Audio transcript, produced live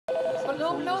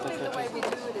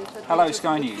Hello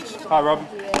Sky News. Hi Rob.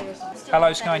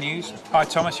 Hello Sky News. Hi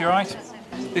Thomas, you alright?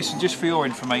 This is just for your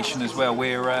information as well.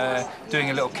 We're doing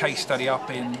a little case study up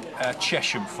in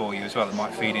Chesham for you as well that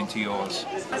might feed into yours.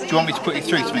 Do you want me to put you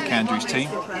through to McAndrew's team?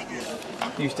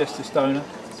 News desk to Stoner.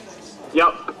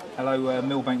 Yep. Hello,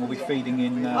 Millbank will be feeding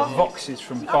in Voxes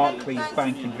from Barclays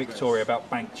Bank in Victoria about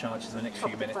bank charges in the next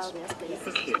few minutes.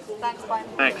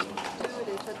 Thanks.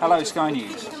 Hello Sky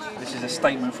News. This is a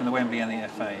statement from the Wembley and the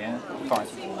FA, yeah? Fine.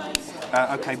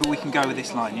 Okay, but we can go with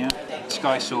this line, yeah?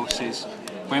 Sky sources,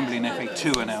 Wembley and FA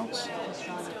to announce.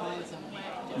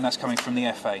 And that's coming from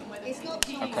the FA.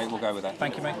 Okay, we'll go with that.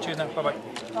 Thank you, mate. Cheers now. Bye-bye.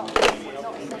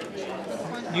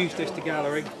 News desk to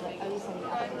gallery.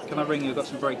 Can I ring you? I've got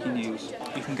some breaking news.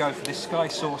 You can go for this Sky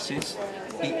sources.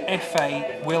 The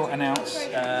FA will announce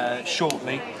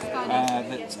shortly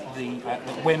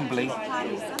that Wembley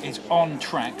is on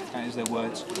track, that is their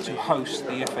words, to host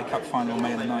the FA Cup final on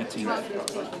May the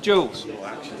 19th. Jules, you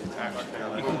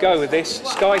can go with this.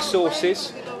 Sky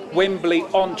sources, Wembley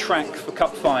on track for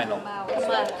Cup final.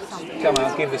 Come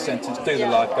on, give the sentence, do the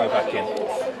live, go back in.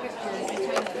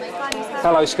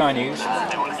 Hello Sky News.